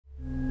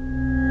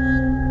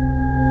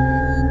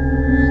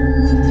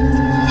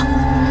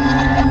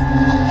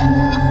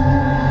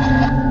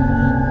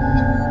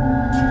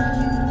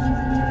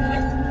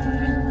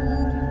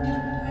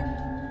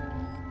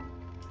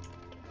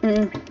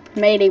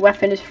melee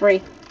weapon is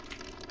free.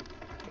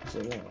 Is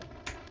it not?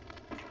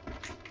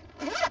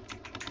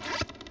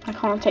 I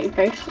can't take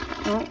both.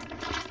 No.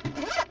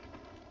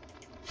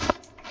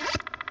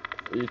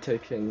 Are you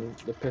taking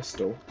the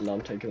pistol and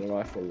I'm taking the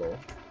rifle, or?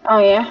 Oh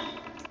yeah.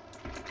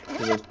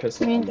 Because there's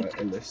pistol ammo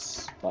in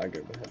this bag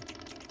over here.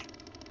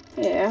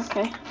 Yeah,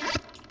 okay.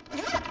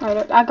 Hold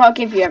up. I gotta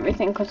give you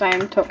everything because I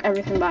took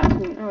everything back.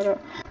 Hold up.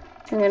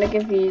 I'm gonna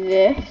give you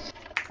this.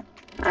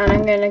 And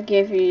I'm gonna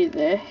give you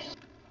this.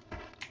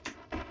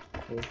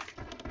 Cool.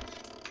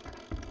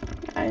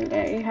 And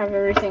there you have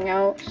everything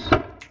else.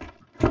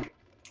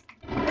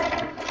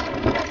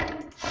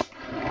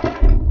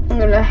 I'm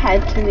gonna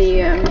head to the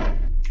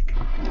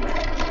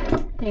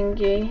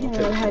thingy. I'm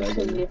gonna head to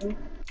the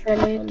village.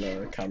 On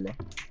the camera.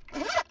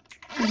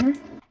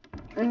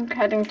 I'm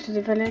heading to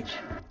the village.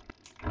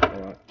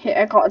 Alright. Here,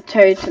 I got a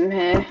totem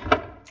here.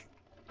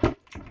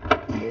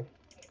 Cool.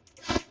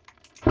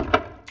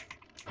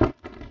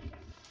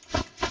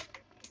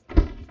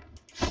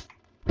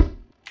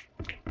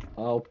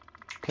 I'll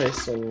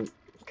place some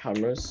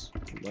cameras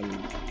when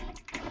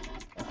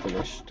I've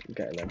finished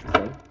getting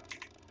everything.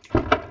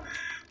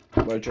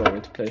 Where do you want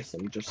me to place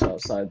them? Just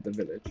outside the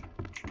village?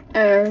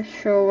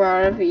 Sure,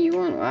 wherever you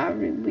want, wherever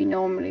we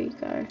normally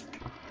go.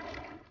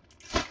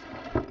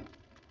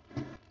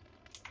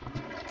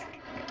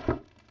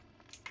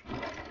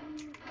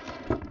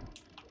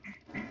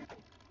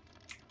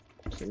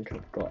 I think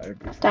I've got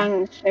everything.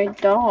 Dang, it's so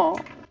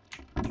dark.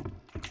 Oh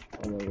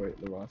no, wait,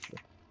 the rifle.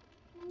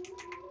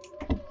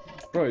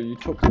 Bro, you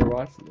took the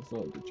rifle as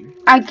well, did you?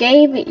 I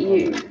gave it Oh,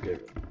 you. no, you gave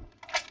it.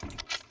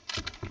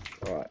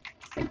 Alright.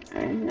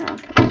 Now I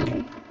can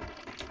see.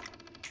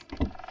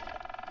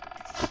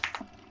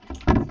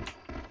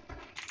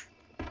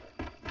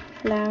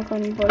 Flag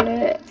on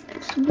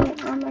bullets. More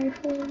ammo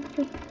for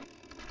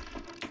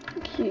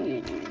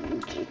me.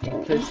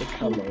 I'll place a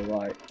camera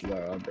right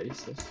where our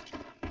base is.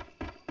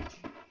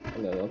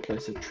 And then I'll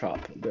place a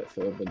trap a bit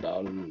further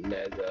down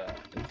near the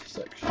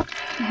intersection.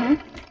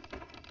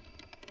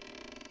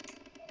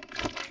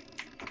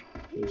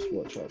 Just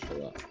watch out for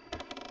that.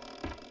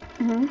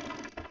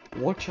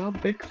 Watch out,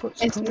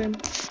 Bigfoot's coming.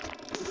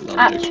 No,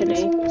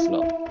 Actually, it's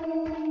not.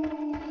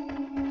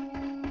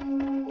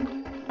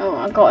 oh,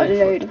 I got a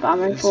load of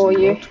ammo for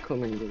you. It's not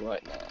coming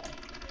right now.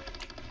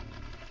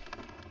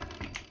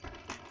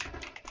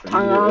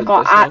 Hang on, I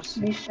got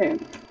actually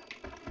soon.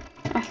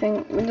 I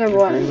think the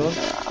one.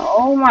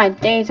 Oh my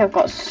days, I've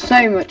got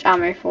so much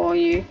ammo for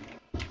you.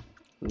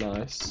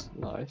 Nice,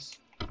 nice.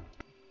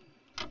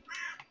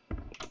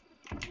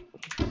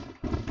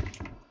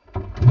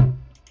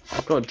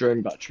 I've got a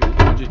drone battery.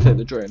 Did you take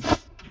the drone?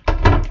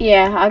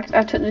 Yeah,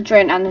 I took the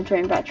drone and the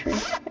drone battery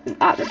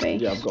at the base.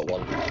 Yeah, I've got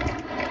one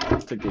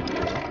to give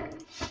you.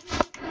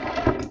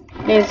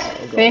 There's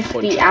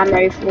 50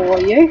 ammo for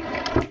you.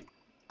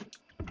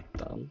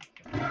 Damn.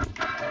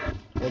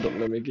 Hold up,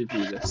 let me give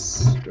you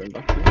this drone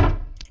battery.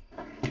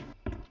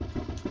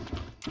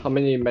 How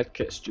many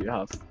medkits do you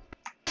have?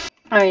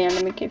 Oh yeah,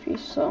 let me give you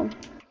some.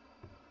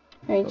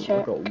 Let me check.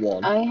 I've got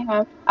one.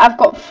 I've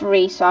got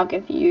 3, so I'll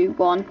give you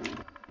 1.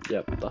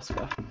 Yep, that's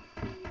fair.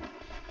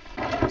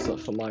 What's that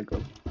for my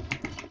gun?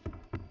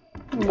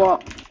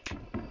 What?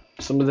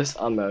 Some of this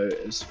ammo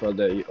is for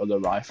the other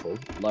rifle,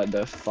 like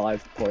the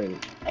 5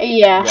 point.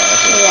 Yeah,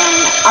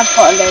 I've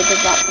got a load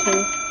of that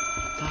too.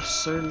 That's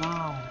so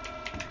loud.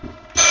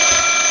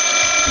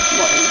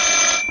 What is?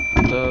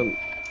 The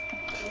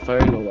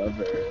phone or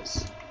whatever it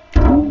is.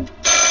 Oh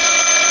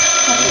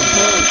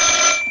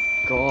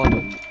God,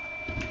 I'm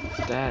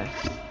deaf.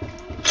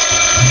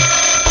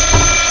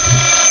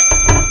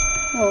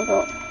 Hold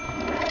up.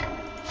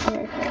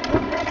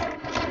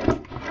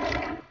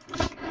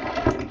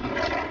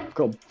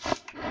 Got a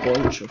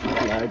bunch of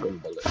flare gun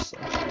bullets. So.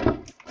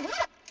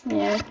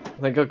 Yeah. I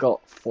think I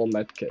got 4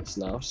 medkits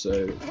now, so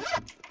do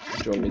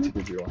you want me to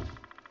give you one?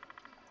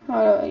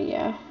 Oh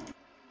yeah.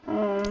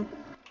 I'll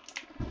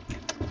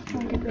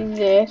give you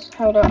this.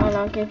 Hold up, and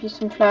I'll give you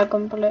some flare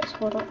gun bullets.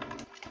 Hold up.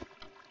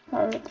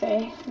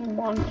 Okay,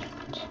 1.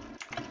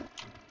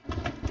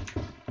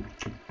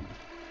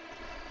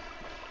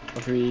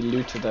 Have we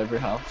looted every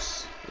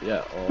house?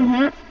 Yeah.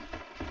 Or...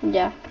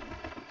 Yeah.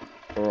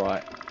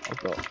 Alright.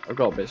 I've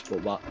got a baseball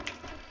bat.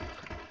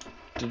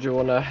 Did you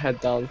want to head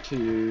down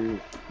to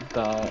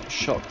the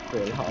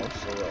shotgun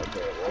house or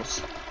whatever it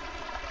was?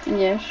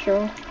 Yeah,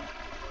 sure.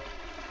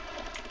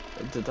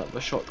 It did have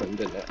a shotgun,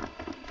 didn't it?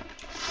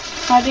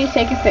 How do you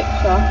take a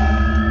picture?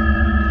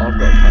 I've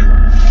got a camera.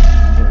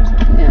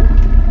 Yeah.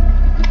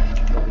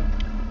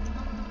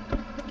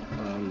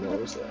 What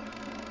was it?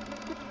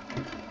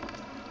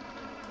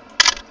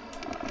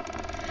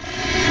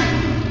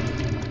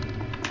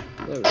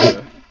 There we go.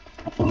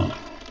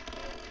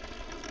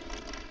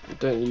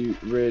 Don't you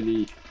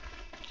really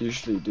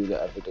usually do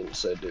the evidence,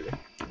 so do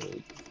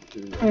we?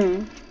 Do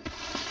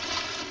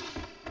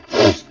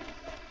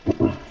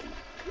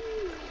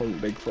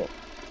hunt Bigfoot.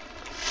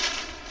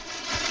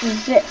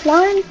 Zip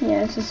line?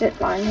 Yeah, it's a zip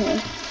line here. I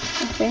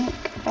think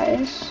that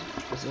is.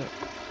 Is it?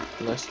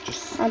 Unless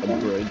just a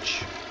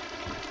bridge.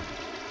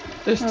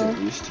 This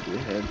didn't used to be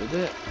here, did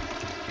it?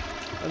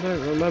 I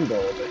don't remember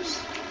all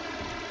this.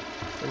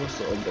 It must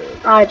have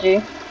updated. I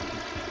do.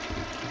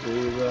 Do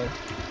you, or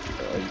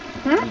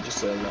Hmm? you just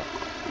saying that?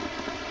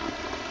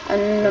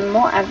 And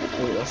more I think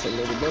evidence. that's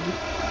another body.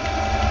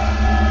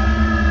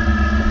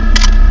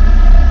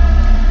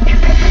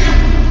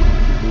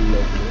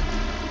 Lovely.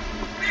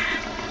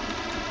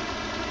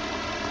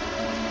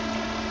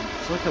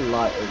 It's like a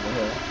light over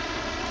here.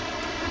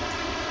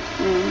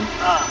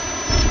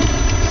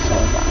 So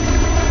bad.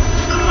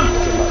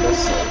 Is it like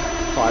this?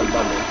 5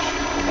 damage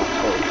and not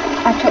 4.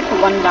 I took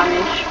 1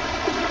 damage.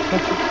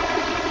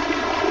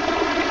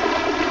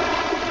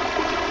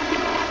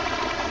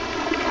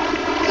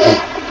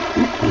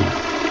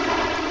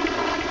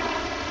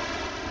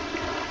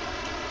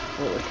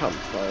 Oh, the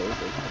campfire is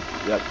in here.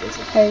 Yep, there's a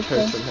Totem.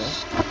 totem here.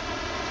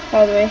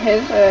 By the way,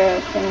 here's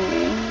a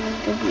thingy.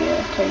 I'll give you a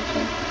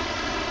totem.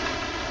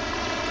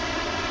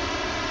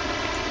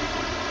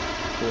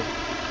 Cool.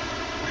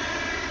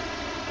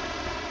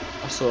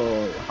 I saw a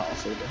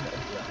house over here,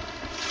 yeah.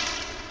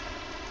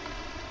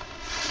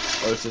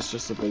 Or is this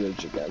just a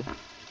village again?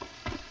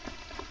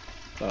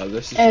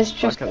 This is It's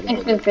just back at the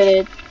it's village. a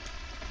village.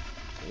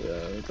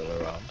 Yeah, we're going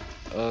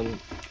around.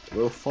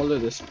 We'll follow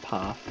this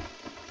path.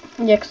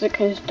 Yeah, because it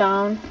goes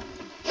down.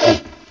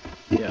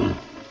 Yeah.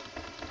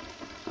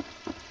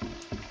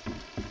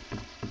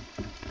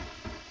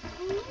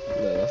 And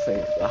then I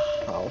think the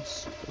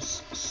house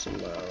was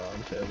somewhere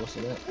around here,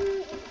 wasn't it?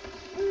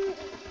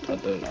 I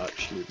don't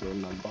actually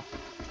remember.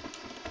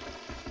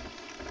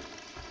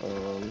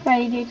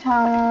 Radio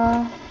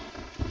tower.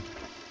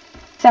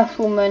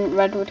 Settlement,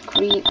 Redwood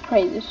Creek,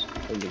 praises.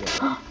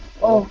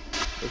 Oh.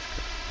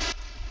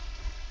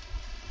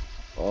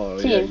 Oh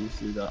See yeah, you. you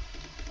see that.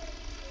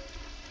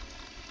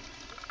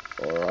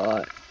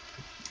 Alright.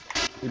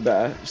 You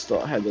better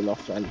start heading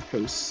off then,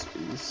 because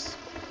he's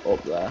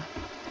up there.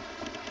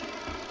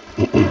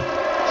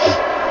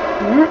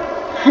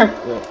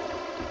 Yeah.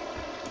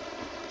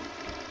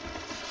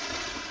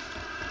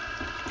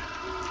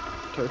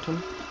 Totem?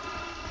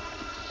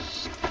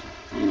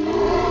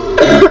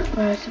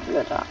 Where's the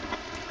blood at?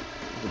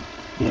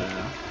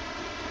 There.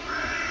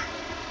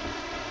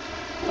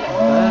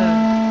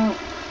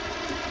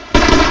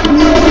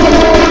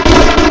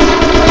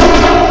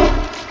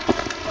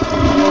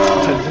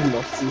 I did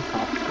not see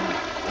that.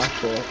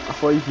 I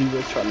thought you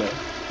were trying to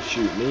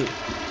shoot me.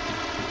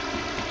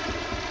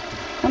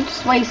 I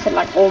just wasted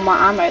like all my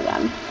ammo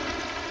then.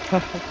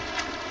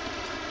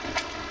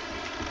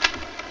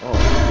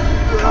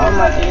 Oh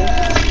my days.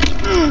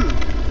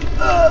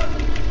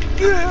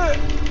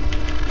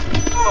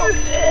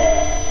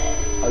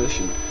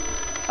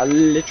 I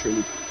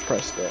literally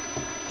pressed it,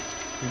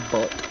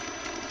 but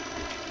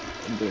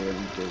I didn't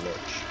really do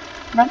much.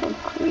 Redwood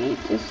Creek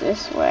is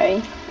this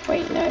way.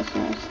 Wait, no, it's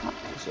not. It's not.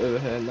 It's over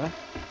here now.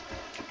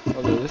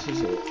 Oh no, this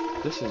is it.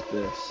 This is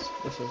this.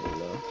 This isn't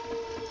there.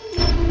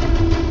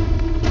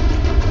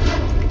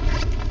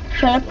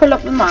 Shall I pull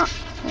up the map?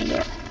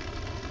 Yeah.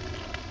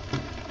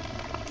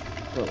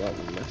 Not like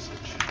the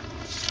message.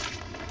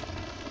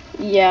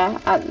 Yeah,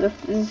 this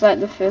is like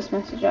the first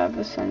message I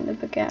ever sent the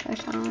Baguette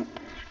account.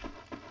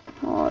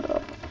 Hold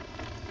up.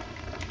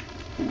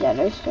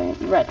 Yellowstone,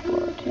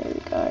 Redwood, here we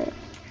go.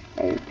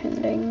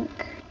 Open link.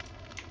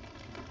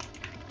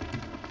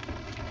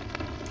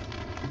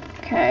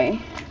 Okay.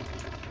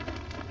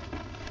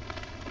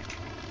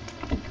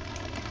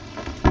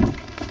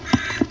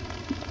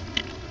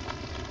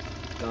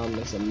 Damn,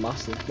 there's a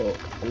massive book.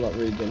 I'm not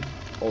reading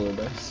all of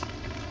this.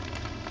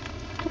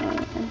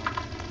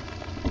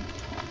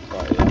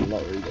 Right, yeah, I'm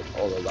not reading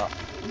all of that.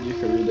 You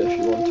can read it if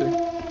you want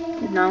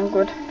to. No, I'm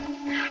good.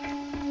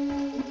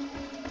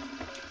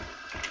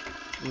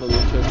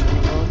 Another totem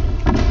around.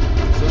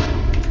 So,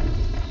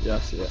 yeah, I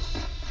see it.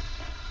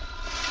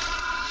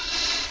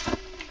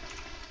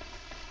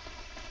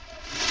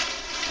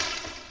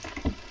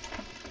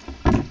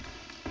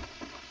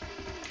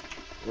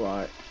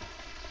 Right.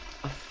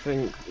 I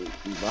think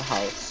the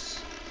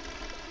house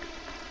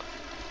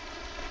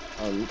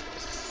and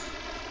it's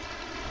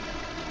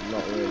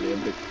not really a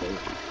big thing,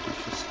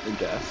 it's just a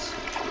guess.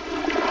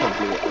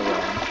 Probably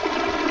around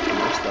in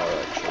this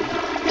direction.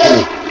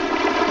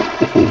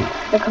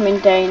 Becoming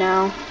day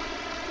now.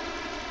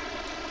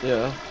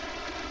 Yeah.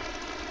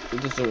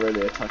 It doesn't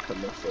really attack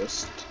on the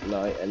first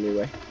night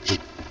anyway.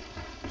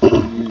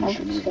 Usually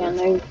Obviously I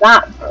know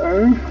that,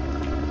 bro.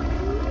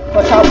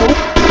 Watch out, bro.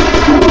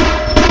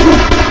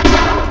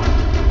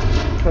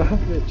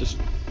 It just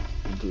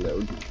did a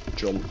little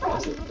jump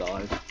as it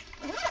died.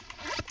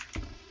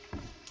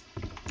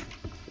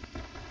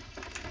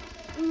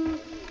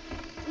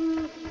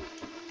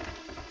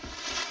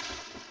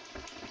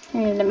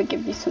 Hey, let me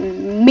give you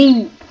some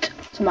meat.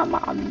 Some of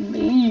my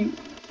meat.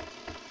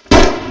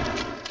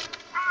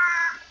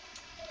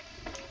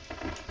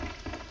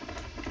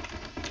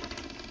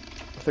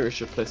 I think we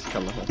should place the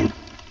camera here.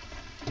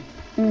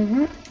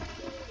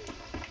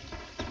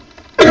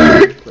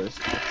 Place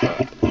the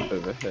trap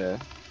over here.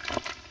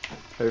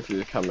 Hopefully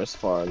the camera's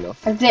far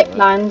enough. A zip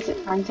line,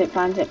 zip line, zip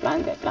line, zip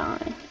line, zip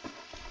line.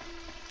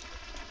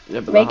 Yeah,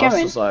 but Where the you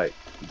house going?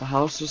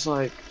 was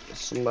like,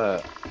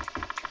 somewhere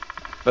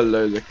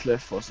below the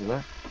cliff, wasn't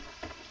it?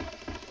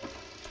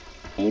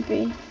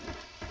 Maybe.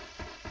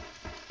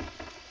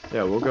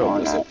 Yeah, we'll go Oh,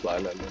 up the no. zip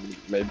line and then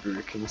maybe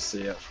we can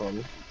see it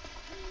from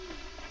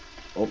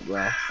up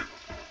there.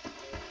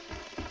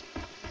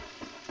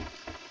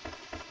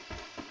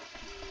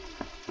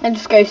 And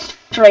just go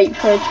straight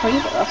for a tree,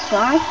 but that's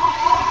fine.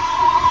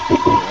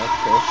 Yeah, of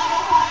course.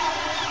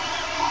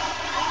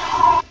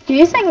 Do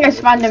you think it's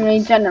Any randomly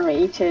physics?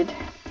 generated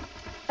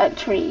at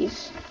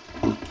trees?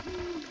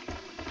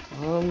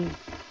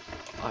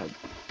 I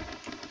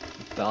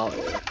doubt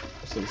it,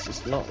 since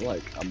it's not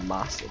like a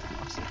massive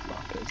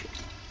map, is it?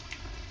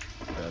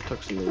 Yeah, I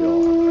took some of your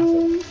ammo, I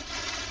think.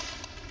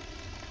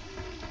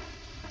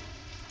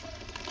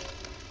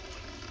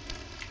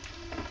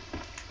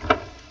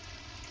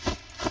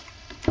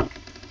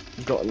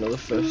 Got another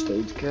first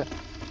aid kit.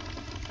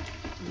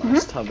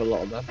 Nice to have a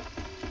lot of them.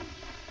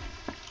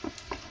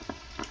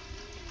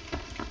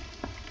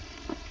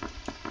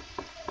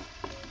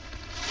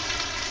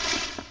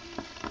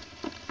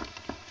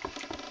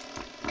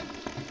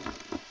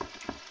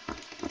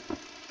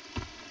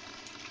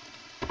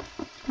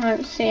 I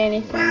don't see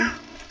anything.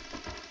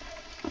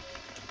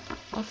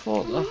 I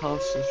thought the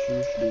house was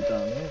usually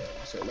down here,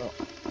 was it not?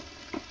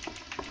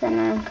 Don't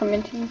know, I'm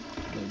coming to you.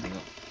 Maybe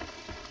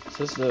not.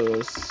 Says there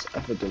was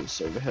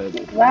evidence over here.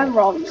 Did we Where not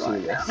are we see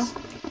right now? this?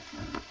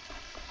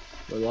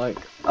 We're like,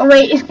 Oh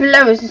wait, it's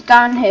below us, it's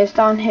down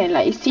here,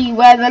 like you see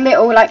where the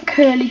little like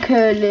curly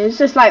curl is,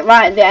 just like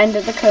right at the end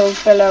of the curve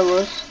below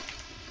us.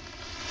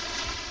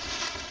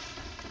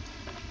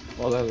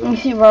 well then, You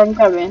see where I'm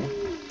going?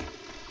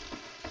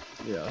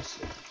 yeah, I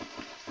see.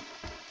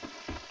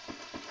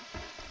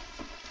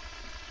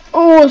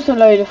 Oh, it's a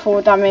load of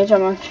 4 damage,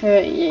 I'm on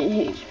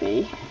 38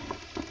 HP.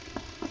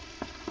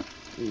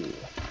 Ooh.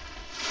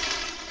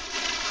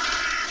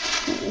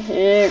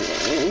 Here it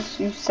is,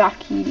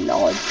 Usaki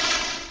Lodge.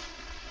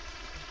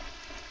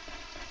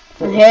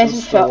 But And this here's a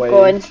is the way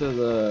shotgun. to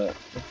the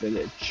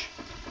village.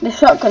 The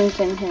shotgun's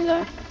in here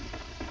though.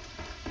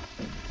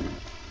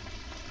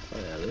 Oh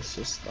yeah, this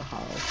is the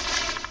house.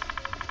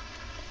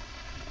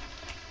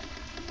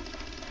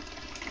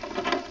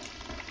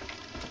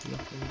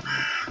 Nothing.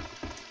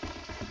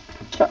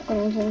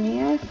 Shotgun's in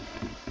here.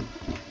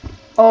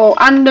 Oh,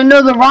 and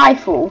another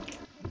rifle.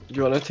 Do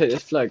you want to take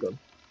this flag on?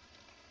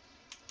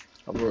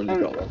 I've already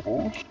got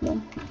one. Yeah,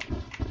 sure.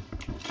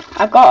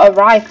 I got a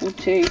rifle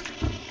too.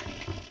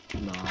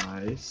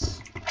 Nice.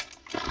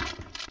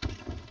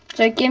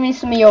 So give me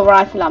some of your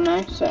rifle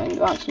ammo. So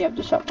you actually have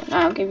the shotgun.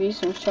 I'll give you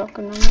some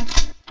shotgun ammo.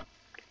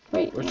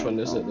 Wait. Which no, one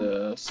is it?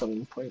 no. The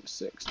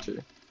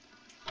 7.62.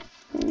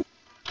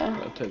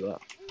 I'll take that.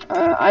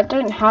 I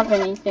don't have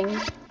anything.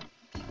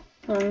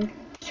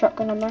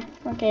 Shotgun ammo.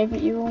 I gave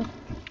it you all.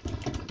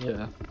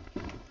 Yeah.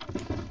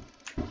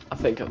 I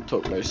think I've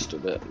took most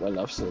of it when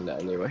I've seen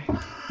it anyway.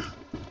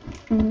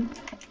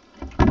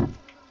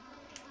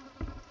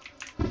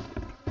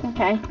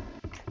 Okay.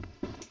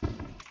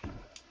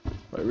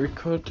 Right, we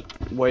could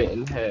wait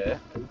in here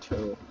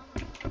until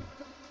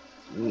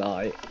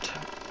night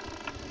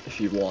if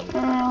you want.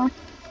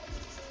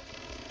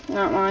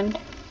 Not mind.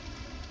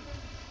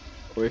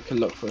 Or we can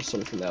look for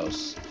something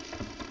else.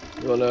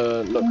 You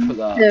wanna look for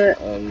that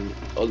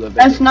other village?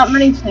 There's not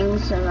many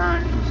things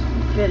around this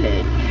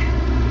village.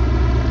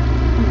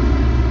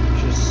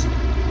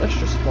 Let's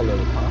just follow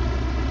the path.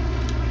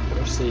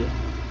 We'll see.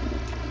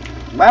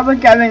 Where we're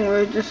going,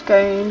 we're just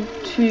going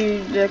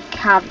to the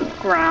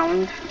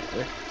campground.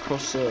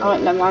 Across Oh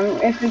no,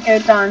 if we go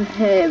down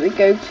here, we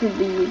go to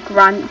the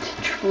Grant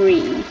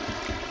Tree.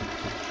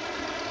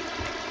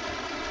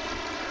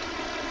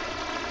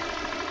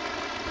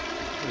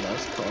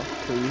 Nice car.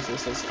 Please,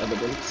 this is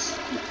evidence.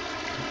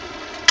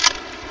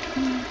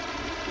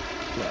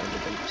 Not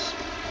evidence.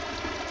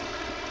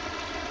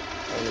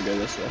 I wanna go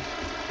this way.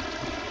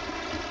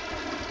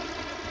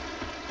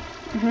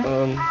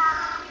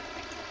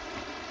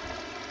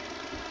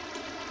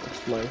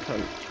 That's mine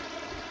camp.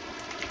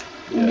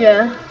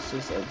 Yeah. This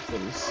is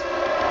everything's this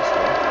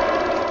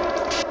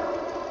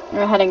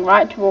We're heading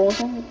right towards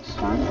it, it's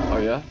fine. way. Oh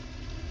yeah?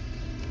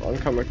 On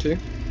camera too?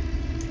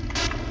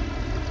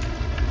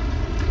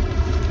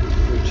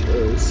 Which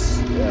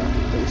is, yeah,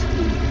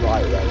 basically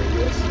right where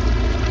it is.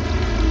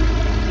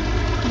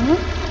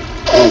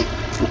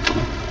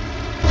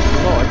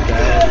 Not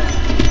again.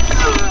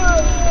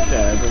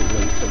 Okay, I didn't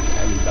really take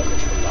any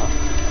damage from that.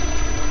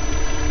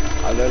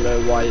 I don't know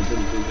why it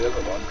didn't do the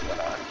other one when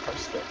I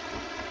pressed it.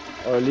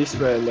 Or at least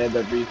we're near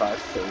the revive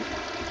thing.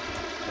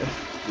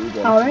 If we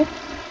want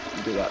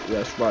to do that,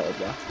 yes, right up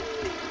there.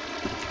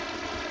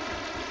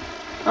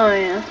 Oh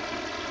yeah.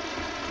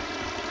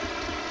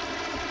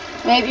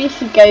 Maybe you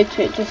should go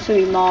to it just so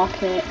we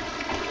mark it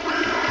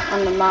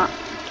on the map.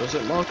 Does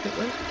it mark it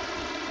then?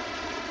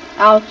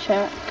 I'll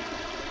check.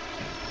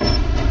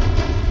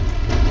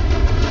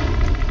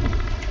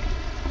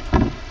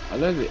 I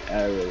know the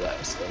area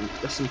there, so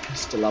there's some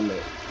pistol ammo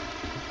down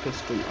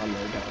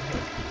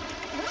here.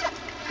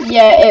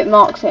 Yeah, it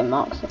marks it,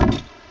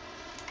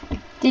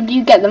 Did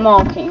you get the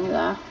marking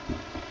there?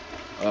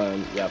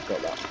 Yeah, I've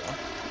got that now.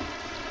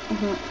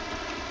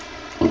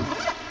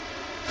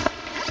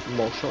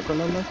 More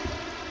shotgun ammo.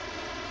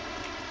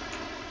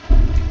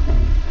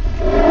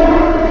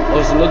 Oh,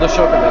 there's another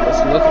shotgun there. There's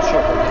another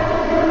shotgun there.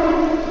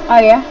 Oh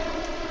yeah.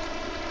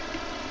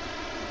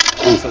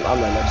 There's some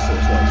ammo next to it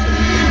as well. So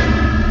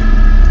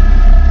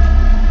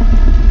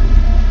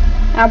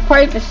I'll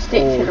probably just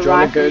stick to the do you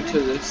want to rifle. go to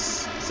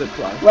this zip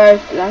line? Where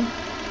is it then?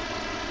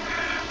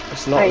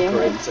 It's not a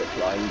great zip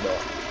line,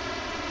 but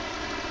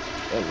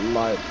it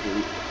might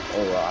be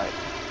alright.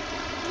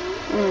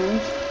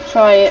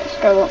 Try it. Let's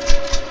go up.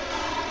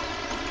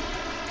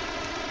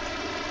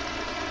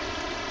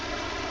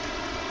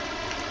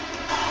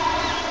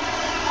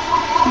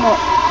 Come on.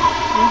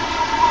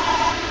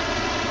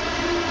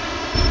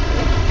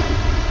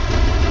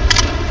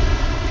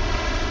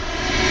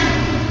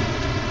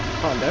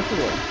 Found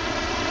everyone.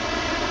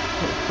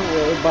 Don't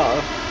worry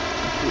about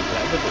the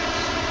evidence.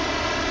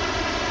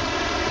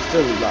 It's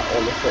still like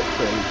all the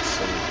footprints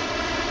and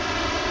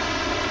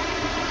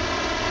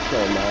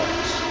claw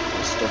marks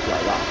and stuff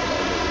like that for the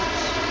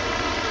evidence.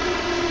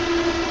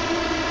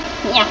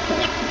 Yeah.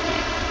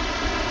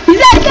 He's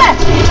right there!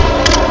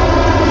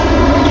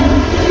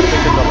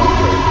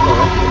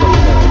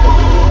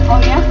 Oh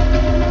yeah?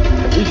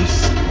 You just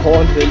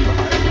spawned in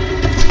behind.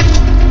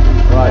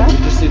 Right, you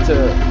just need to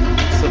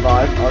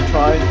survive. I'll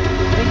try.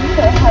 Did you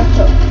put a heads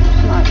up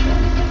sniper?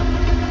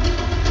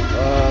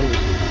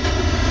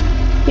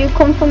 You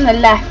come from the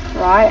left,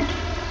 right?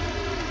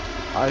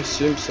 I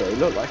assume so. It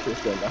looked like he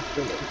was going left,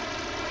 didn't it?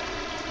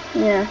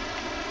 Yeah.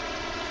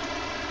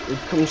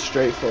 He'd come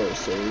straight for us,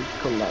 so he'd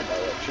come that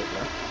direction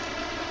now.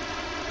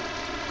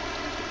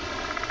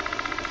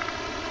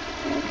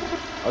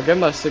 I'll get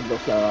my signal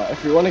flare out.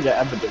 If we want to get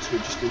evidence, we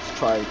just need to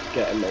try and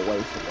get him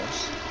away from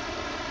us.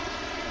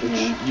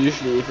 Which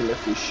usually, even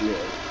if we shoot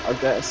him, I'll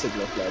get a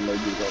signal flare, maybe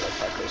he won't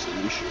attack us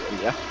and you shoot him,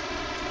 yeah?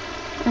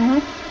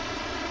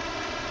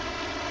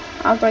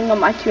 I'll bring up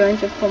my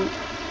 200 pump.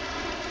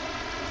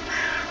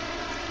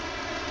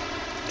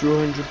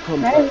 200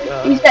 pump.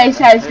 He's there.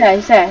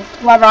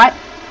 To our right.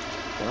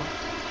 What?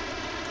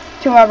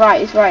 To our right,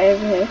 he's right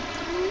over here. I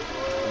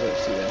don't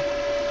see him.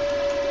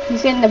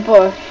 He's in the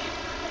bush.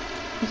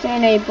 He's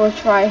in a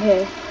bush right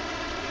here.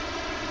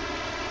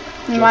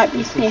 He might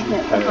be sneaking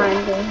up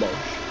behind him.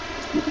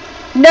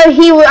 No,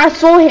 I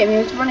saw him. He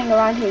was running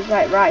around here. He's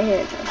right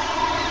here.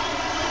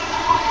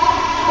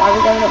 Why are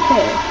we going up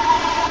here?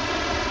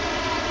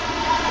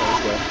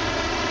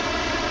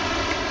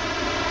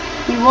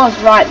 He was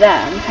right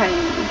there, I'm telling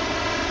you.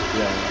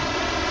 Yeah.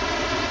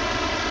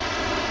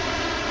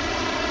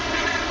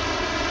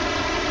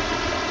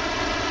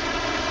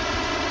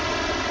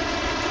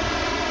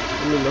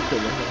 Let me look at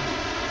him.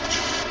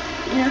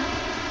 Yeah.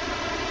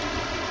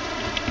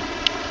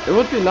 It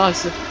would be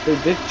nice if they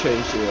did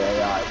change the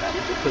AI then,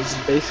 because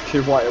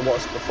basically what it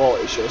was before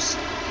is just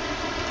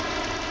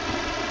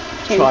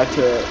try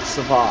to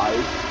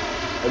survive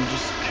and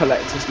just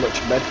collect as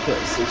much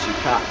medkits as you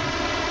can.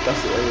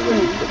 That's the only way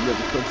you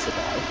really could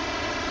survive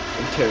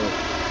until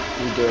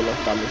you do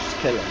enough damage to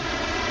kill him.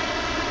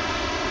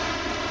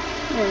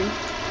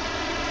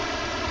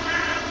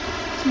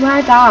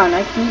 Swear down,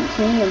 I keep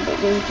seeing him, but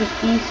they just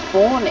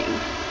despawning.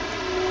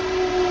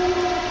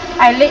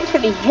 I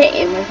literally hit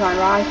him with my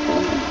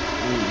rifle.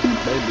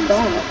 Maybe it's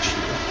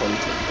actually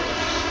hunting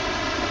us.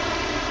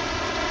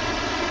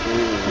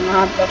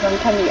 Nah, but I'm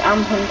telling you,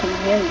 I'm hunting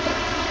him.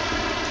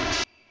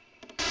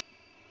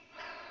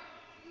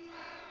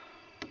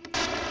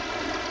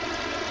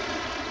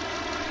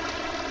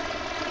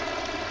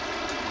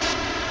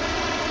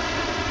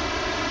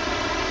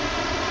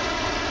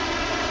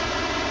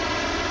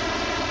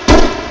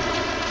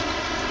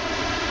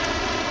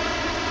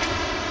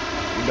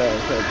 You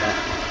better say that.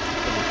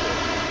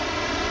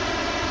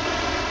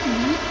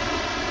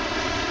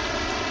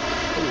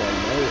 Come on,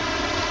 mate.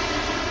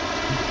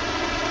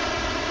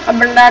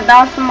 Abelada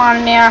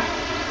Osmania.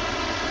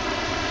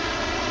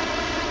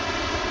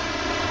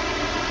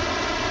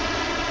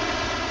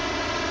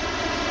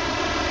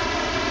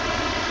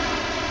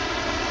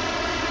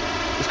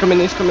 He's coming.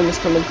 Yeah.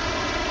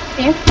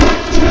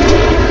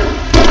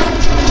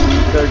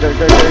 Go,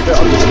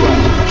 on this way.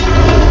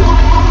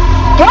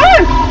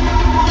 Run!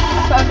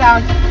 Go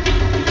down.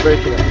 He's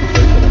breaking it.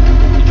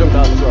 He jumped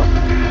down as well.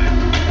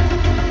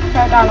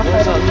 Go down, What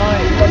was that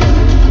line?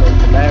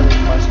 Canary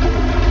question.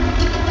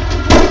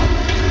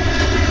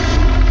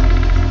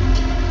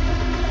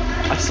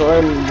 I saw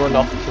him run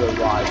off to the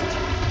right.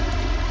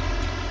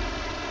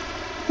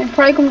 He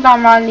probably comes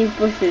down around these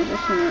bushes, isn't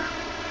it?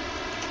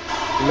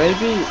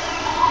 Maybe he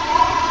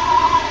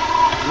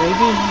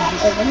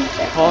just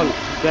can't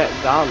get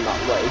down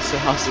that way, so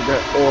he has to go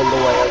all the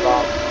way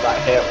around that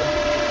hill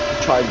to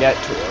try and get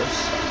to us.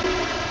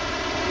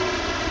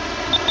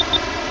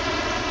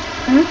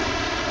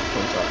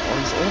 Oh,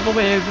 he's all the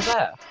way over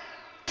there.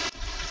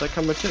 Is that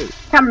camera 2?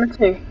 Camera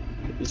 2.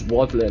 He's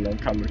waddling on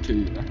camera 2,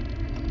 you know.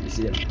 You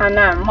see him? I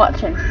know, I'm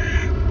watching.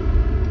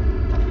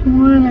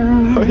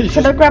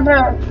 Should I grab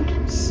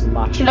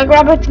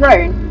a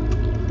drone?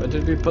 Where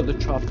did we put the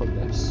trap on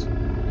this?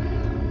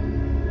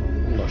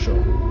 I'm not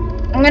sure.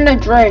 I'm gonna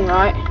drone,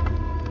 right?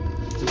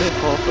 It's a bit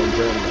far from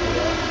drone though,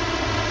 yeah.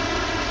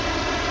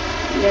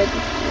 Yeah,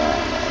 just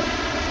right.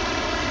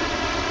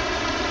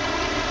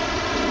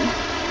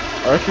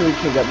 I reckon we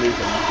can get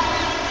moving.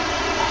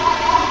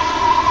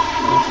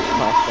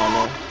 Past by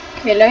now.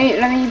 Okay,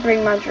 let me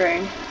bring my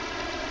drone.